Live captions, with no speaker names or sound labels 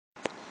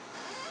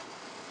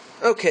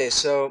Okay,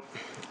 so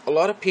a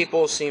lot of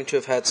people seem to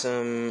have had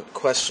some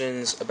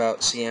questions about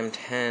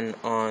CM10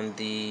 on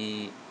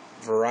the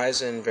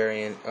Verizon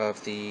variant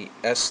of the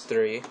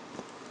S3.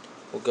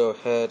 We'll go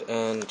ahead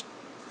and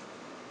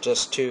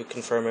just to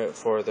confirm it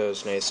for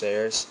those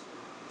naysayers.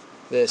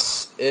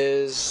 This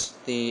is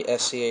the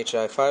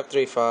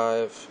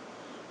SCH-i535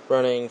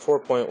 running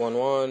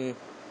 4.11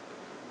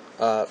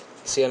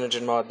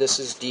 CM10 mod. This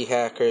is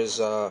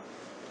dhacker's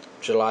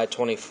July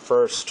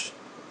 21st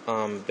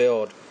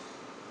build.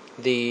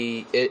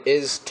 It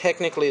is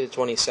technically the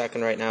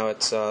 22nd right now.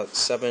 It's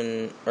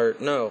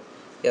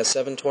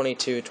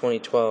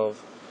 7/22/2012,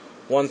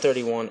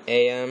 1:31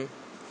 a.m.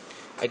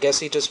 I guess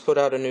he just put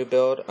out a new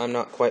build. I'm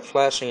not quite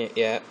flashing it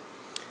yet,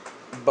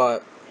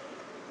 but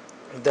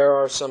there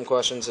are some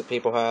questions that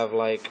people have,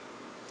 like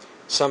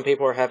some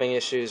people are having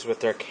issues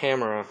with their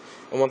camera,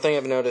 and one thing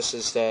I've noticed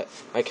is that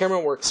my camera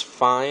works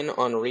fine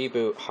on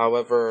reboot.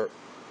 However,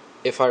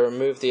 if I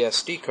remove the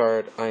SD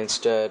card, I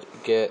instead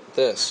get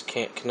this,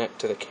 can't connect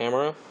to the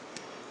camera.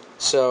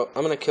 So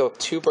I'm going to kill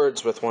two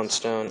birds with one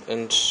stone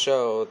and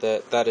show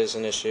that that is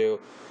an issue.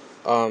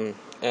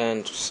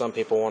 And some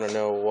people want to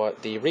know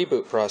what the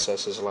reboot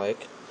process is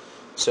like.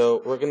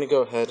 So we're going to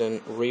go ahead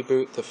and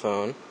reboot the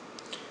phone.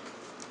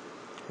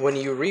 When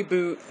you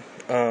reboot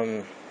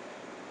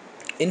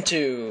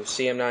into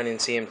CM9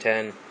 and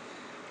CM10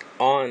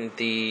 on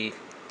the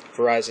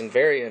Verizon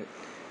variant,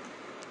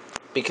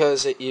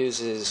 because it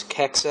uses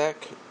GSIII,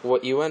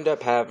 what you end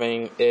up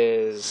having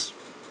is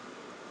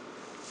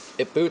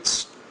it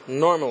boots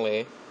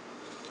normally,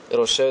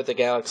 it'll show the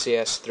Galaxy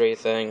S3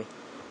 thing,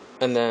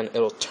 and then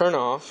it'll turn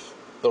off,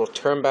 it'll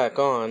turn back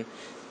on,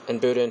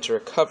 and boot into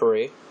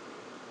recovery,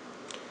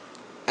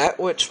 at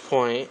which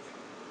point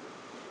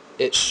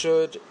it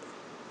should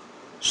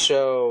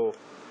show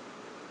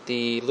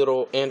the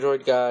little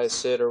Android guy,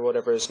 Sid or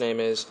whatever his name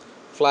is,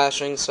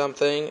 flashing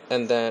something,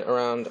 and then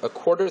around a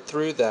quarter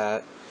through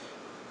that,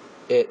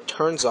 it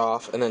turns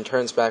off and then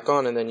turns back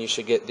on, and then you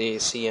should get the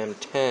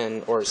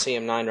CM10, or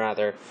CM9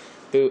 rather,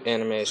 boot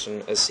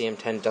animation, as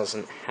CM10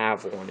 doesn't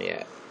have one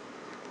yet.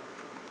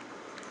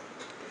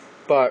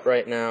 But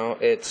right now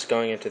it's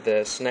going into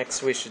this.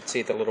 Next we should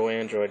see the little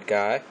Android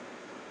guy.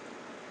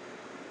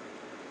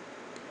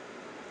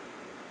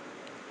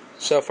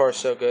 So far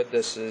so good.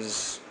 This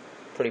is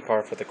pretty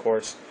par for the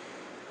course.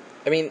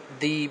 I mean,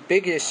 the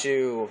big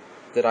issue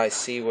that I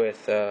see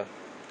with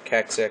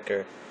GSIII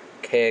or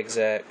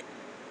GSIII,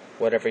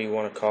 whatever you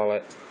want to call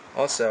it.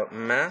 Also,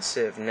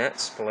 massive net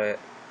split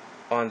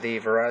on the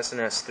Verizon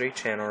S3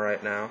 channel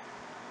right now.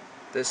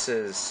 This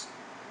is...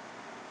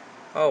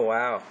 oh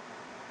wow.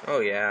 Oh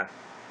yeah.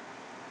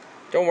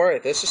 Don't worry,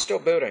 this is still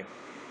booting.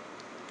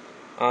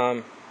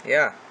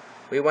 Yeah.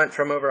 We went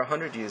from over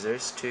 100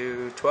 users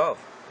to 12.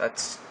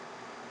 That's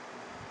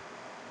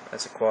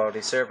a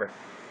quality server.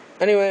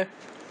 Anyway,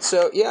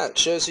 so yeah, it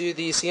shows you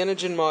the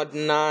CyanogenMod Mod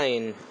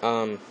 9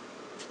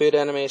 boot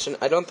animation.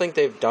 I don't think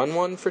they've done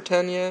one for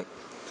 10 yet,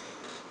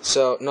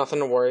 so nothing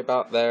to worry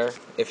about there.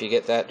 If you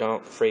get that,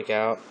 don't freak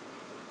out.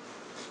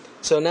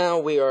 So now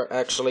we are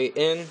actually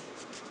in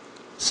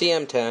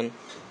CM10.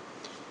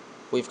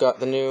 We've got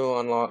the new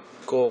unlock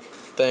cool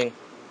thing.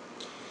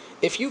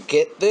 If you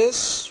get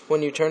this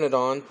when you turn it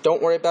on,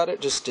 don't worry about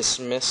it, just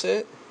dismiss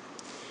it.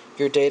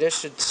 Your data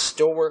should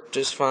still work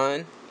just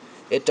fine.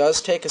 It does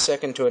take a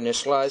second to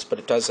initialize, but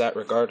it does that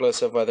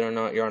regardless of whether or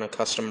not you're on a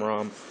custom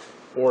ROM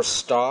or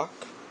stock.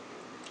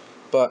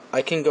 But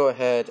I can go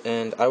ahead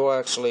and I will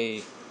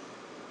actually,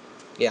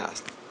 yeah,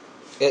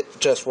 it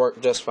just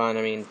worked just fine.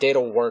 I mean,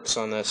 data works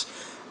on this.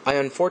 I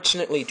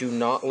unfortunately do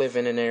not live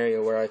in an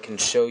area where I can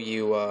show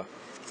you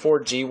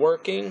 4G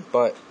working,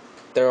 but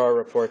there are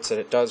reports that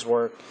it does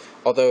work,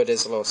 although it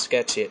is a little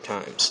sketchy at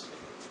times.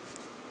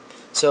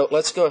 So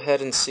let's go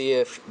ahead and see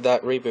if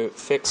that reboot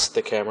fixed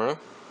the camera.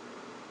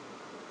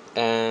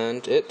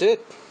 And it did.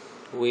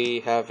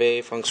 We have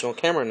a functional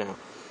camera now.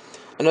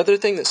 Another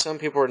thing that some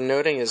people are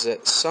noting is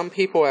that some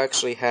people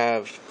actually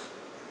have,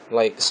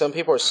 like, some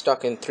people are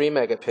stuck in 3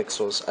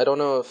 megapixels. I don't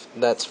know if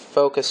that's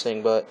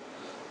focusing, but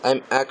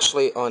I'm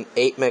actually on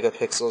 8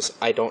 megapixels.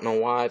 I don't know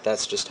why,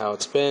 that's just how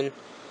it's been.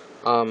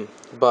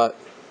 But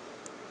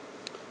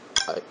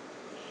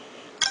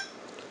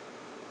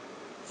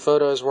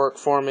photos work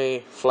for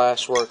me,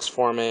 flash works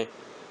for me.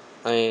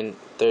 I mean,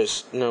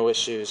 there's no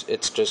issues,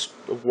 it's just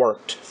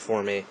worked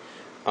for me.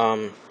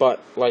 But,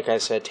 like I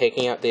said,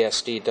 taking out the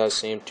SD does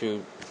seem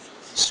to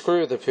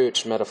screw the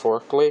pooch,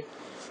 metaphorically.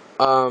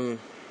 Other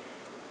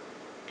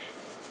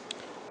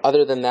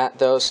than that,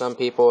 though, some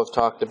people have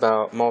talked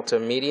about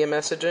multimedia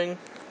messaging.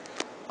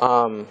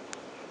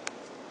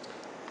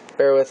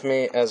 Bear with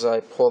me as I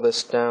pull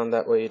this down,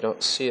 that way you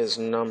don't see his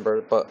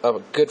number, but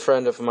a good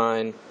friend of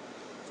mine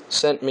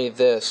sent me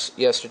this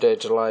yesterday,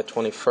 July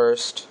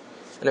 21st,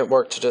 and it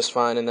worked just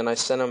fine, and then I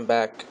sent him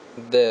back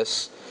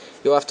this.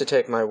 You'll have to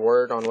take my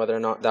word on whether or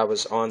not that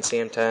was on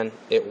CM10.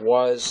 It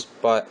was,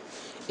 but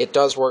it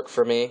does work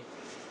for me.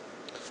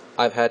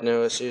 I've had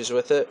no issues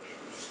with it.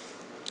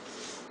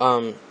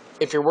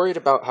 if you're worried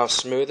about how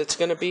smooth it's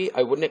going to be,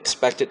 I wouldn't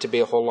expect it to be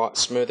a whole lot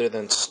smoother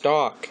than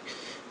stock,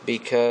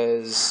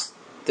 because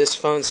this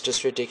phone's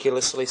just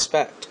ridiculously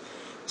spec'd.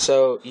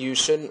 So you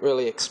shouldn't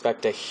really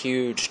expect a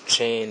huge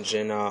change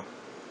in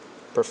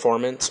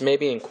performance,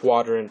 maybe in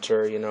quadrant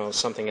or, you know,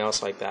 something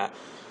else like that.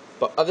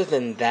 But other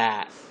than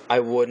that, I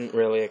wouldn't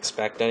really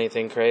expect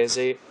anything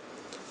crazy.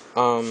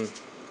 Google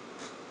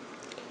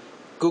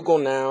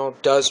Now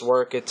does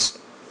work. It's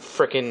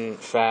freaking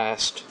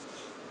fast.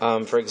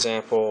 For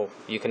example,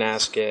 you can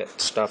ask it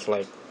stuff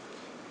like,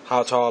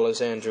 how tall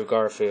is Andrew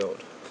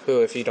Garfield?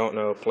 Who, if you don't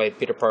know, played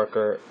Peter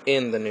Parker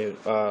in the new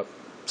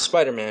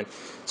Spider-Man.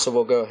 So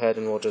we'll go ahead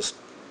and we'll just...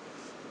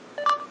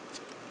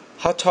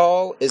 How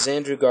tall is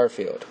Andrew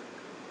Garfield?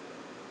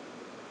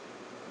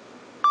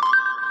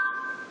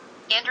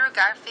 Andrew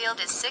Garfield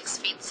is 6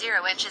 feet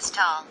 0 inches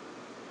tall.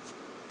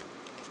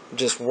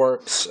 Just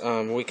works.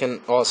 We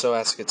can also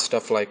ask it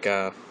stuff like,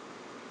 I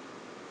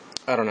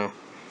don't know.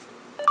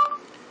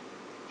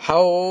 How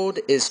old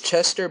is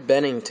Chester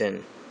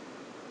Bennington?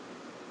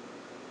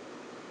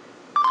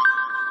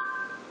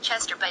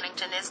 Chester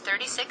Bennington is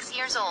 36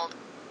 years old.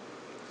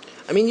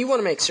 I mean, you want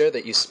to make sure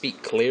that you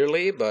speak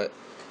clearly, but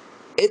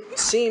it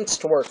seems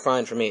to work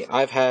fine for me.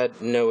 I've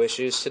had no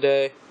issues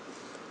today.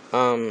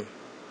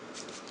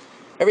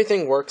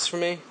 Everything works for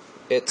me.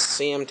 It's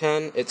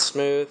CM10, it's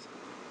smooth,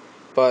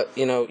 but,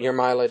 you know, your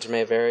mileage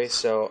may vary,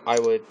 so I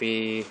would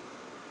be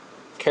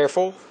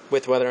careful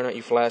with whether or not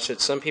you flash it.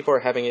 Some people are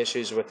having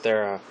issues with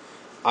their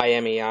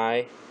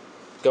IMEI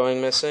going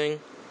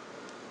missing.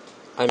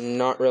 I'm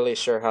not really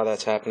sure how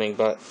that's happening,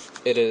 but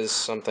it is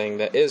something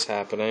that is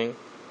happening.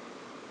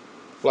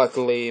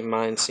 Luckily,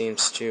 mine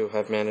seems to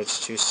have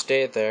managed to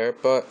stay there,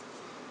 but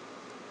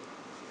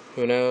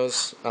who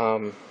knows?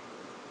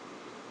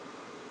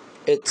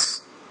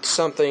 It's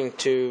something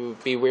to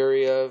be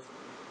wary of.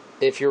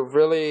 If you're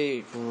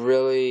really,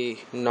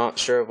 really not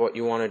sure of what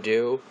you want to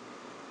do,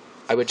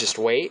 I would just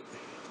wait,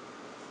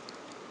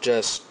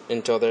 just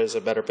until there's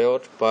a better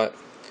build. But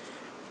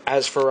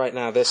as for right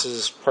now, this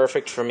is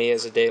perfect for me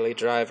as a daily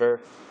driver.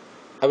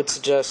 I would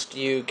suggest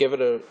you give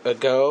it a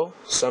go.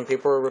 Some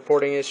people are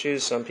reporting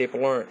issues, some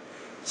people aren't.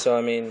 So,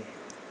 I mean,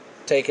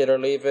 take it or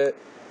leave it.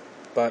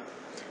 But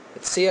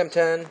it's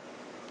CM10,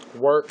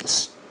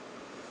 works,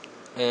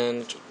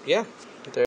 and yeah.